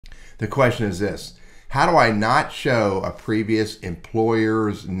The question is this: how do I not show a previous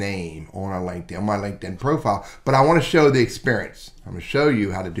employer's name on my LinkedIn profile, but I want to show the experience? I'm going to show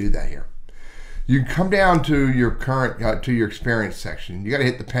you how to do that here. You come down to your current, to your experience section. You got to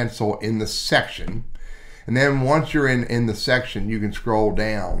hit the pencil in the section. And then once you're in the section, you can scroll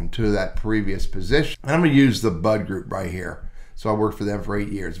down to that previous position. And I'm going to use the Bud Group right here. So I worked for them for 8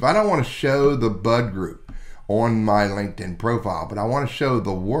 years. If I don't want to show the Bud Group on my LinkedIn profile, but I want to show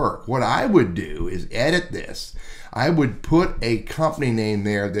the work, what I would do is edit this. I would put a company name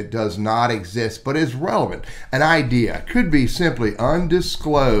there that does not exist but is relevant. An idea could be simply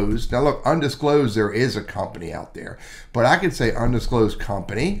undisclosed. Now look, undisclosed, there is a company out there, but I could say undisclosed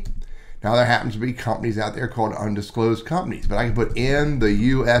company. Now there happens to be companies out there called undisclosed companies, but I can put in the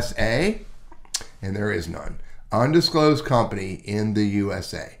USA, and there is none. Undisclosed company in the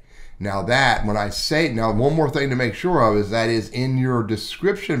USA. Now that, when I say, now one more thing to make sure of is that is in your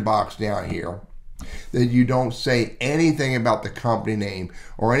description box down here, that you don't say anything about the company name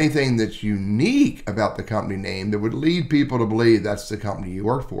or anything that's unique about the company name that would lead people to believe that's the company you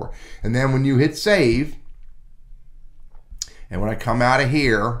work for. And then when you hit save, and when I come out of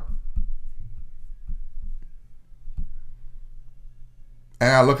here,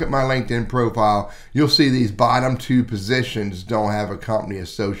 and I look at my LinkedIn profile, you'll see these bottom 2 positions don't have a company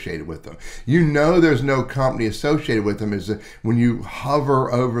associated with them. You know there's no company associated with them is when you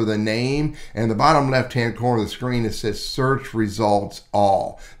hover over the name, and the bottom left-hand corner of the screen, it says search results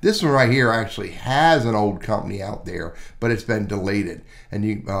all. This one right here actually has an old company out there, but it's been deleted. And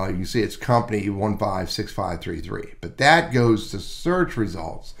you see it's company 156533. But that goes to search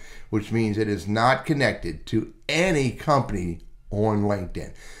results, which means it is not connected to any company on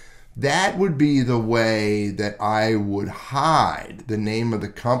LinkedIn. That would be the way that I would hide the name of the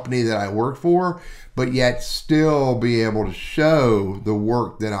company that I work for, but yet still be able to show the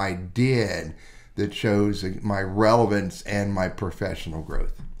work that I did that shows my relevance and my professional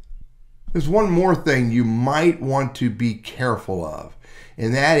growth. There's one more thing you might want to be careful of,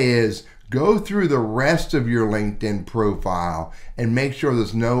 and that is go through the rest of your LinkedIn profile and make sure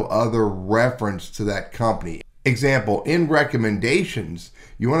there's no other reference to that company. Example, in recommendations,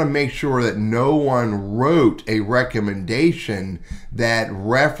 you want to make sure that no one wrote a recommendation that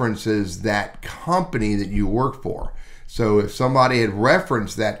references that company that you work for. So if somebody had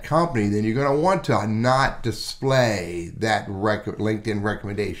referenced that company, then you're going to want to not display that LinkedIn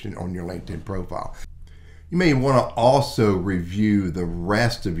recommendation on your LinkedIn profile. You may want to also review the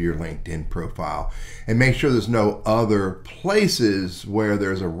rest of your LinkedIn profile and make sure there's no other places where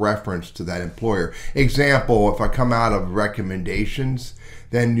there's a reference to that employer. Example, if I come out of recommendations,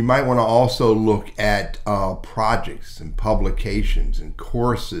 then you might want to also look at projects and publications and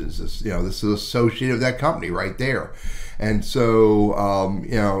courses. This is associated with that company right there. And so,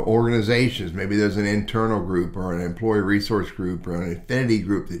 organizations, maybe there's an internal group or an employee resource group or an affinity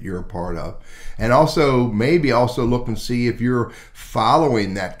group that you're a part of. And also, maybe also look and see if you're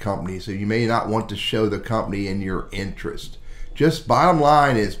following that company. So you may not want to show the company in your interest. Just bottom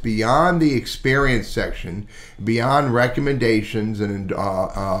line is, beyond the experience section, beyond recommendations, and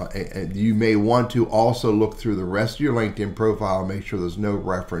you may want to also look through the rest of your LinkedIn profile and make sure there's no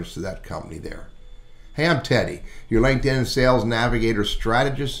reference to that company there. Hey, I'm Teddy, your LinkedIn Sales Navigator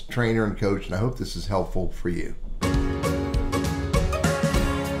strategist, trainer, and coach, and I hope this is helpful for you.